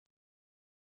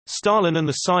Stalin and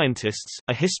the Scientists,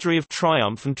 A History of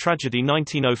Triumph and Tragedy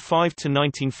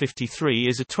 1905–1953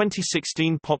 is a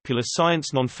 2016 popular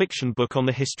science non-fiction book on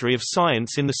the history of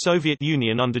science in the Soviet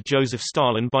Union under Joseph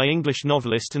Stalin by English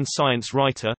novelist and science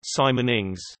writer, Simon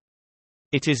Ings.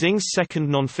 It is Ings' second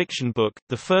non-fiction book,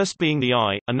 the first being The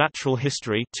Eye, A Natural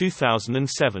History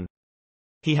 2007.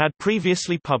 He had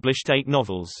previously published 8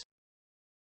 novels.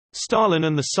 Stalin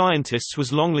and the Scientists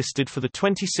was longlisted for the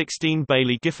 2016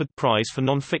 Baillie Gifford Prize for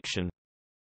Nonfiction.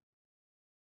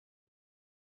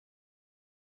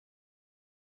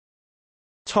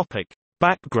 Topic: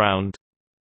 Background.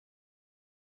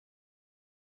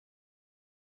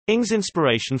 Ings'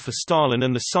 inspiration for Stalin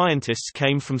and the Scientists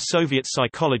came from Soviet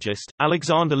psychologist,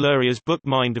 Alexander Luria's book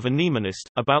Mind of a Mnemonist,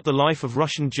 about the life of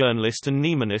Russian journalist and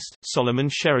mnemonist, Solomon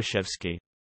Cherysheevsky.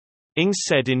 Ings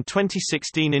said in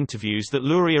 2016 interviews that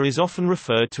Luria is often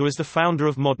referred to as the founder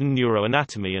of modern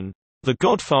neuroanatomy and the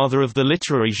godfather of the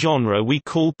literary genre we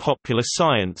call popular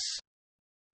science.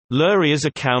 Luria's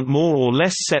account more or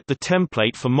less set the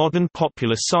template for modern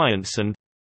popular science and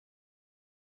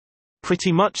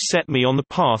pretty much set me on the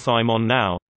path I'm on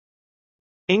now.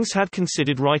 Ings had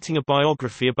considered writing a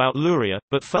biography about Luria,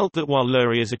 but felt that while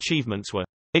Luria's achievements were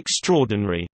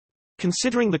extraordinary,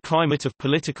 considering the climate of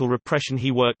political repression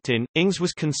he worked in, Ings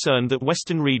was concerned that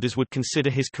Western readers would consider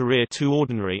his career too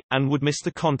ordinary, and would miss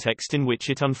the context in which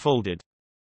it unfolded.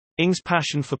 Ings'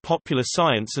 passion for popular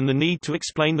science and the need to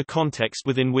explain the context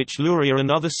within which Luria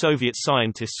and other Soviet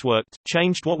scientists worked,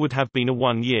 changed what would have been a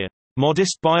one-year,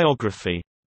 modest biography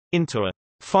into a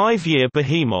 5-year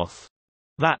behemoth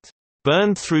that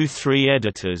burned through 3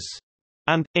 editors,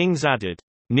 and, Ings added,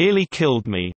 nearly killed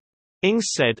me. Ings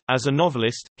said, as a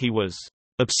novelist, he was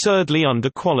absurdly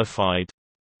underqualified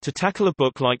to tackle a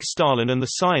book like Stalin and the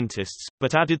Scientists,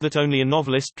 but added that only a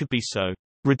novelist could be so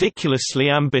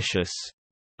ridiculously ambitious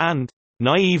and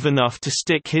naive enough to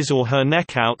stick his or her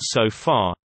neck out so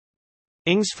far.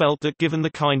 Ings felt that given the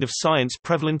kind of science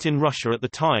prevalent in Russia at the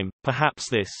time,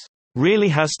 perhaps this really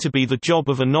has to be the job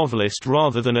of a novelist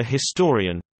rather than a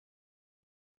historian.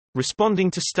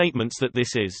 Responding to statements that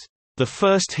this is the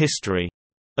first history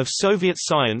of Soviet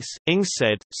science, Ings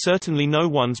said, certainly no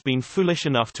one's been foolish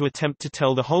enough to attempt to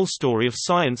tell the whole story of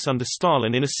science under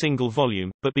Stalin in a single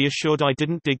volume, but be assured I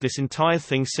didn't dig this entire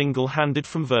thing single-handed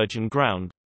from virgin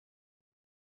ground.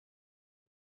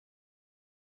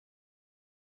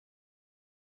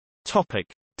 Topic: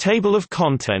 Table of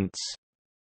contents.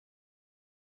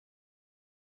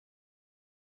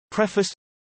 Preface.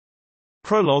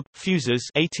 Prologue, Fuses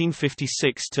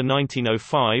 1856 to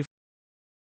 1905.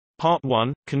 Part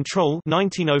 1, Control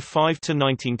 1905 to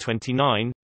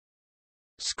 1929.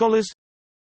 Scholars,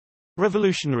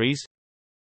 Revolutionaries,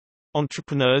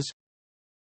 Entrepreneurs,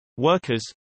 Workers,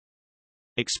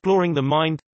 Exploring the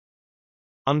Mind,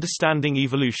 Understanding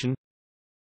Evolution,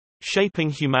 Shaping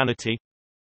Humanity.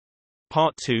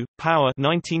 Part 2, Power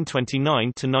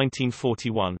 1929 to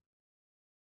 1941.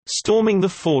 Storming the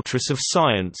Fortress of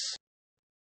Science.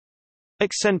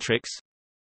 Eccentrics,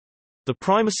 The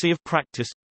Primacy of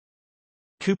Practice,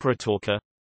 Cooperatorka,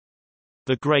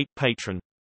 The Great Patron,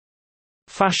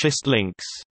 Fascist Links,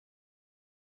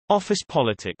 Office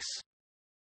Politics,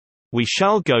 We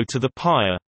Shall Go to the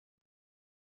Pyre.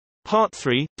 Part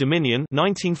 3, Dominion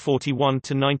 1941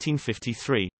 to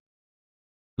 1953.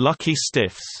 Lucky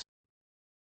Stiffs.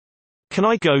 Can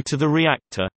I Go to the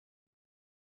Reactor?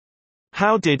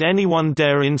 How Did Anyone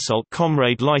Dare Insult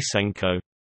Comrade Lysenko?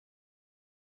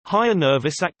 Higher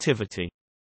Nervous Activity.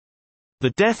 The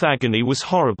Death Agony Was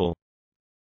Horrible.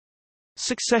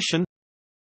 Succession.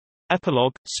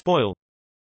 Epilogue, Spoil.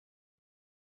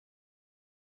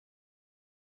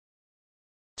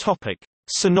 Topic: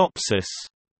 Synopsis.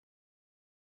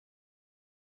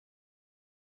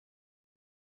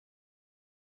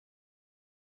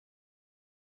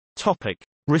 Topic: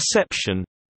 Reception.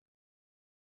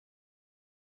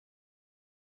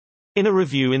 In a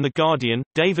review in The Guardian,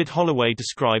 David Holloway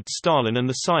described Stalin and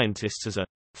the Scientists as a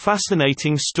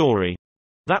fascinating story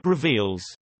that reveals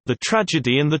the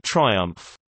tragedy and the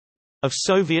triumph of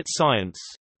Soviet science.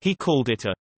 He called it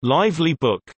a lively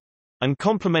book and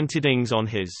complimented Ings on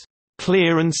his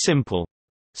clear and simple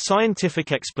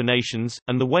scientific explanations,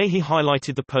 and the way he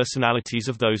highlighted the personalities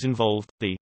of those involved,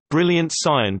 the brilliant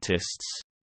scientists,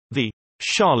 the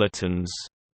charlatans,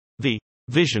 the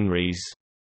visionaries,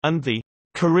 and the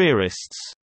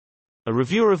careerists. A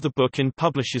reviewer of the book in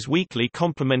Publishers Weekly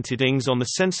complimented Ings on the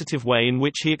sensitive way in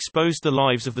which he exposed the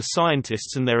lives of the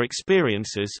scientists and their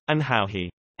experiences, and how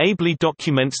he ably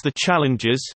documents the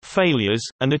challenges, failures,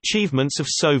 and achievements of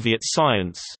Soviet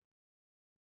science.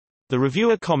 The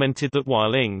reviewer commented that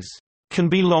while Ings can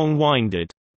be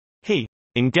long-winded, He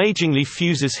engagingly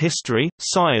fuses history,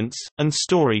 science, and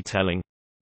storytelling.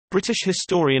 British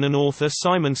historian and author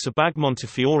Simon Sebag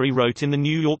Montefiore wrote in the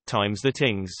New York Times that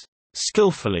Ings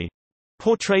skillfully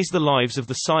portrays the lives of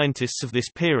the scientists of this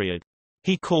period.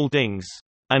 He called Ings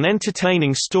an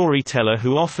entertaining storyteller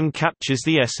who often captures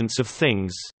the essence of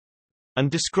things,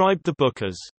 and described the book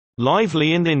as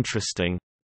lively and interesting,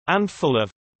 and full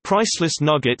of priceless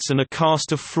nuggets and a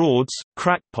cast of frauds,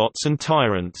 crackpots and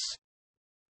tyrants.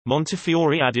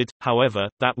 Montefiore added, however,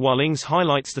 that while Ings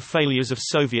highlights the failures of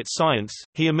Soviet science,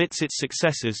 he omits its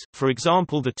successes, for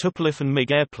example the Tupolev and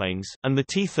MiG airplanes, and the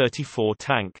T-34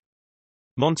 tank.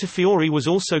 Montefiore was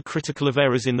also critical of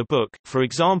errors in the book, for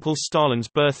example Stalin's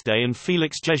birthday and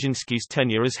Felix Dzerzhinsky's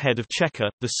tenure as head of Cheka,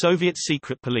 the Soviet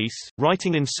secret police.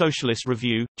 Writing in Socialist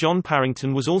Review, John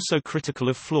Parrington was also critical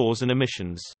of flaws and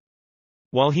omissions.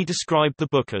 While he described the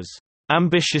book as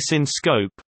ambitious in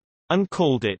scope, and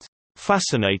called it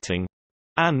fascinating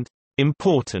and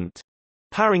important,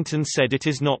 Parrington said it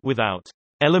is not without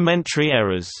elementary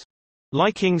errors,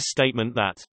 like Ing's statement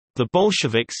that the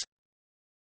Bolsheviks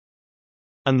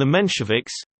and the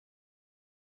Mensheviks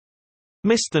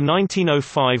missed the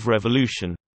 1905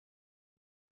 revolution.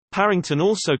 Parrington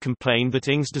also complained that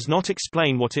Ings does not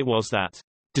explain what it was that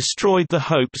destroyed the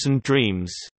hopes and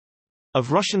dreams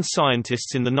of Russian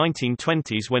scientists in the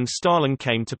 1920s when Stalin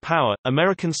came to power.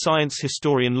 American science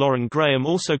historian Lauren Graham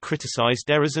also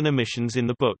criticized errors and omissions in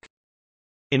the book.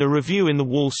 In a review in the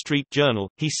Wall Street Journal,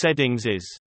 he said Ings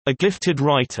is a gifted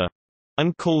writer,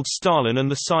 and called Stalin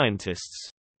and the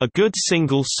scientists a good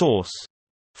single source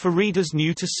for readers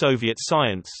new to Soviet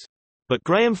science. But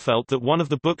Graham felt that one of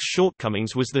the book's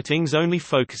shortcomings was that Ings only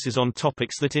focuses on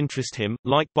topics that interest him,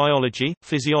 like biology,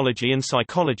 physiology and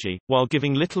psychology, while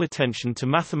giving little attention to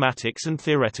mathematics and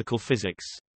theoretical physics.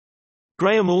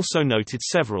 Graham also noted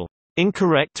several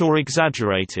incorrect or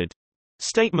exaggerated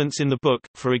statements in the book.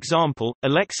 For example,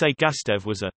 Alexei Gastev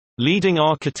was a leading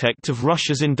architect of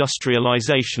Russia's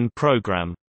industrialization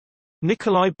program.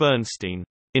 Nikolai Bernstein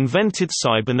invented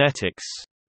cybernetics,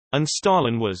 and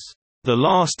Stalin was the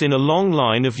last in a long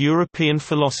line of European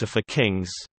philosopher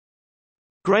kings.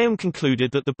 Graham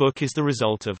concluded that the book is the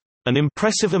result of an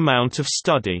impressive amount of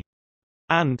study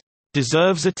and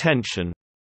deserves attention,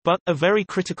 but a very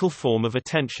critical form of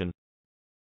attention.